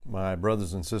My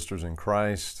brothers and sisters in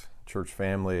Christ, church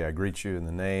family, I greet you in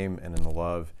the name and in the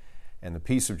love and the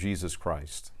peace of Jesus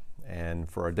Christ.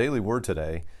 And for our daily word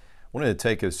today, I wanted to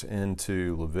take us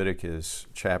into Leviticus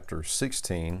chapter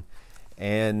 16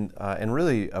 and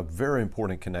really a very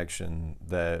important connection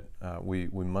that we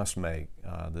must make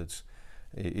that's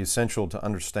essential to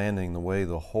understanding the way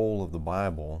the whole of the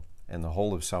Bible and the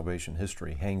whole of salvation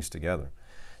history hangs together.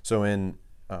 So in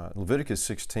Leviticus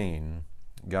 16,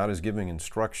 God is giving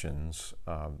instructions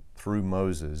through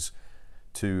Moses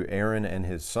to Aaron and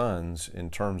his sons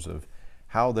in terms of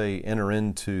how they enter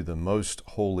into the most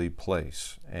holy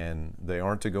place. And they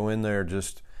aren't to go in there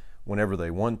just whenever they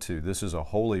want to. This is a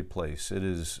holy place. It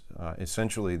is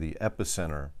essentially the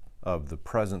epicenter of the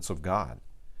presence of God.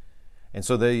 And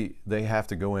so they have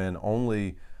to go in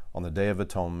only on the Day of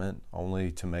Atonement,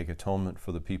 only to make atonement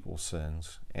for the people's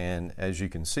sins. And as you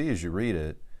can see as you read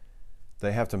it,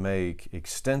 they have to make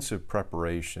extensive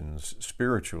preparations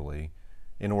spiritually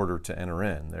in order to enter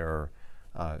in. There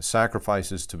are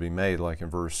sacrifices to be made, like in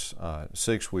verse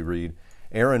 6 we read,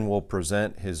 Aaron will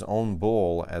present his own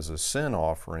bull as a sin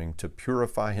offering to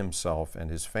purify himself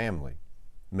and his family,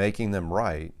 making them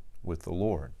right with the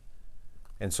Lord.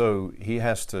 And so he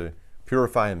has to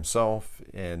purify himself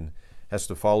and has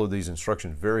to follow these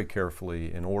instructions very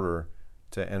carefully in order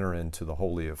to enter into the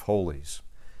Holy of Holies.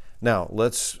 Now,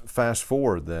 let's fast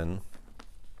forward then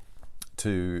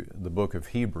to the book of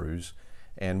Hebrews,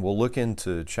 and we'll look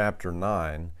into chapter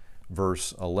 9,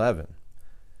 verse 11.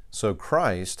 So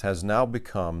Christ has now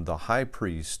become the high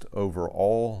priest over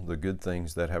all the good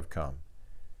things that have come.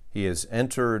 He has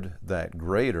entered that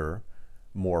greater,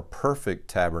 more perfect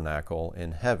tabernacle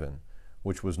in heaven,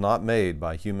 which was not made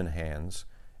by human hands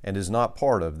and is not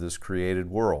part of this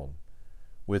created world.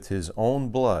 With his own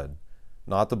blood,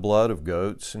 not the blood of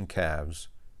goats and calves,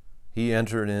 he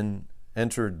entered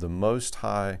the most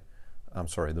holy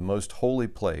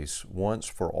place once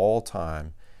for all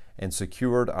time and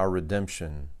secured our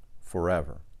redemption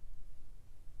forever.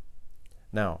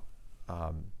 Now,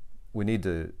 we need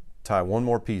to tie one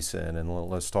more piece in, and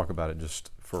let's talk about it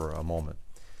just for a moment.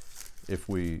 If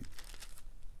we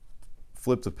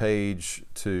flip the page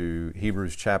to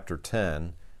Hebrews chapter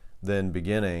 10, then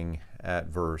beginning at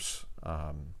verse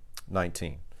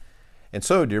 19. And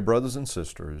so, dear brothers and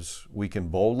sisters, we can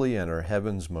boldly enter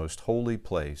heaven's most holy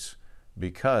place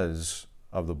because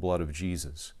of the blood of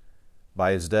Jesus.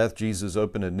 By his death, Jesus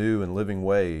opened a new and living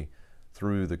way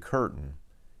through the curtain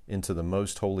into the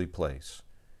most holy place.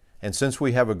 And since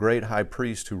we have a great high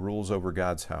priest who rules over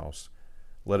God's house,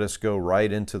 let us go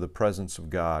right into the presence of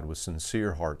God with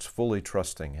sincere hearts, fully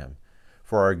trusting him.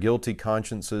 For our guilty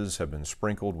consciences have been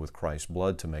sprinkled with Christ's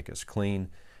blood to make us clean,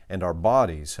 and our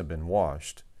bodies have been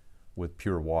washed with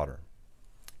pure water.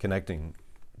 Connecting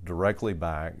directly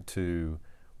back to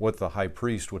what the high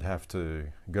priest would have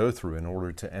to go through in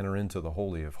order to enter into the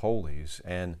Holy of Holies.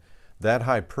 And that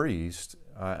high priest,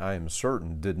 I am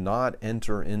certain, did not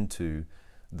enter into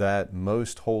that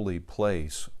most holy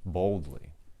place boldly.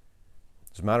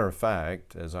 As a matter of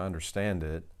fact, as I understand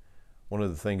it, one of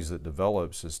the things that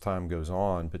develops as time goes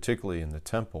on, particularly in the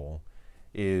temple,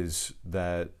 is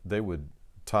that they would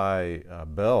tie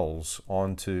bells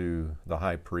onto the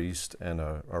high priest and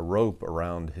a rope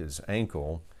around his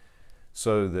ankle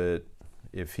so that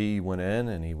if he went in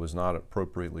and he was not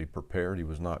appropriately prepared, he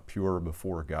was not pure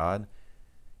before God,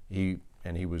 he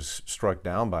was struck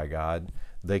down by God,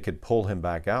 they could pull him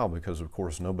back out because, of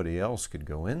course, nobody else could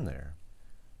go in there.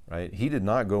 Right? He did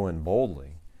not go in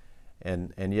boldly.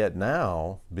 And yet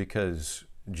now, because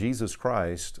Jesus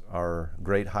Christ, our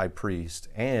great high priest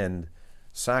and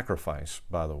sacrifice,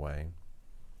 by the way,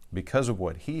 because of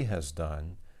what he has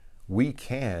done, we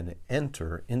can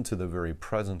enter into the very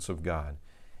presence of God,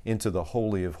 into the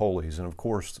Holy of Holies. And of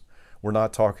course, we're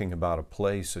not talking about a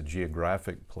place, a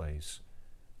geographic place.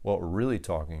 What we're really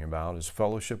talking about is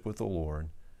fellowship with the Lord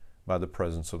by the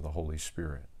presence of the Holy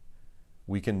Spirit.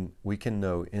 We can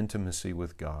know intimacy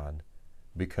with God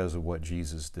because of what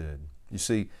Jesus did. You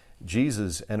see,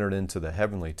 Jesus entered into the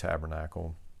heavenly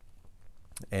tabernacle,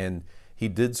 and he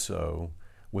did so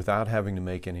without having to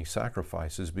make any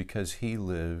sacrifices because he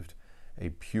lived a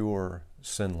pure,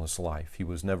 sinless life. He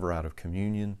was never out of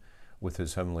communion with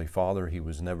his heavenly Father. He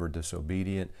was never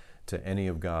disobedient to any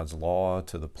of God's law,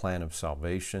 to the plan of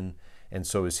salvation. And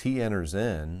so as he enters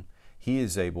in, he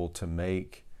is able to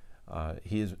make a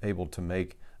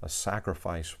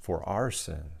sacrifice for our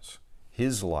sins.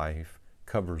 His life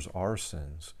covers our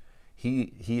sins.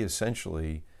 He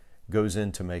essentially goes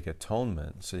in to make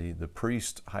atonement. See, the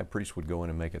high priest would go in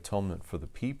and make atonement for the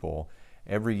people,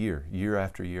 every year, year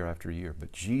after year after year.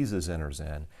 But Jesus enters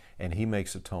in and he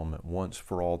makes atonement once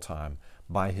for all time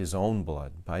by his own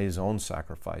blood, by his own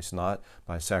sacrifice, not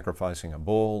by sacrificing a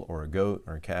bull or a goat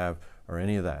or a calf or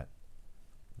any of that.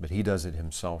 But he does it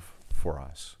himself for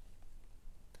us.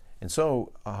 And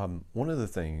so one of the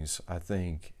things I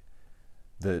think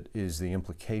that is the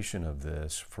implication of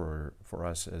this for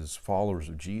us as followers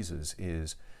of Jesus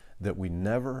is that we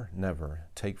never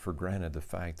take for granted the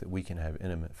fact that we can have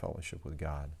intimate fellowship with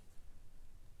God.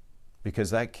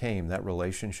 Because that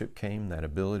relationship came, that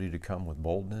ability to come with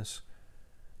boldness,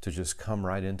 to just come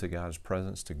right into God's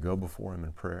presence, to go before him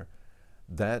in prayer,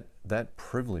 that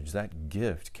privilege, that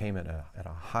gift came at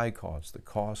a high cost, the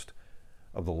cost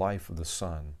of the life of the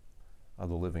Son of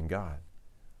the living God.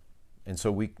 And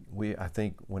so I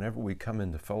think whenever we come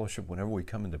into fellowship, whenever we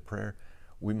come into prayer,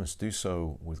 we must do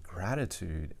so with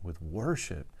gratitude, with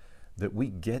worship, that we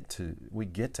get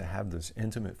to have this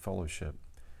intimate fellowship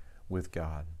with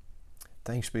God.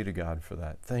 Thanks be to God for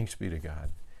that. Thanks be to God.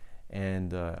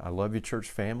 And I love you, church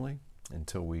family.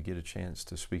 Until we get a chance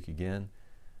to speak again,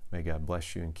 may God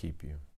bless you and keep you.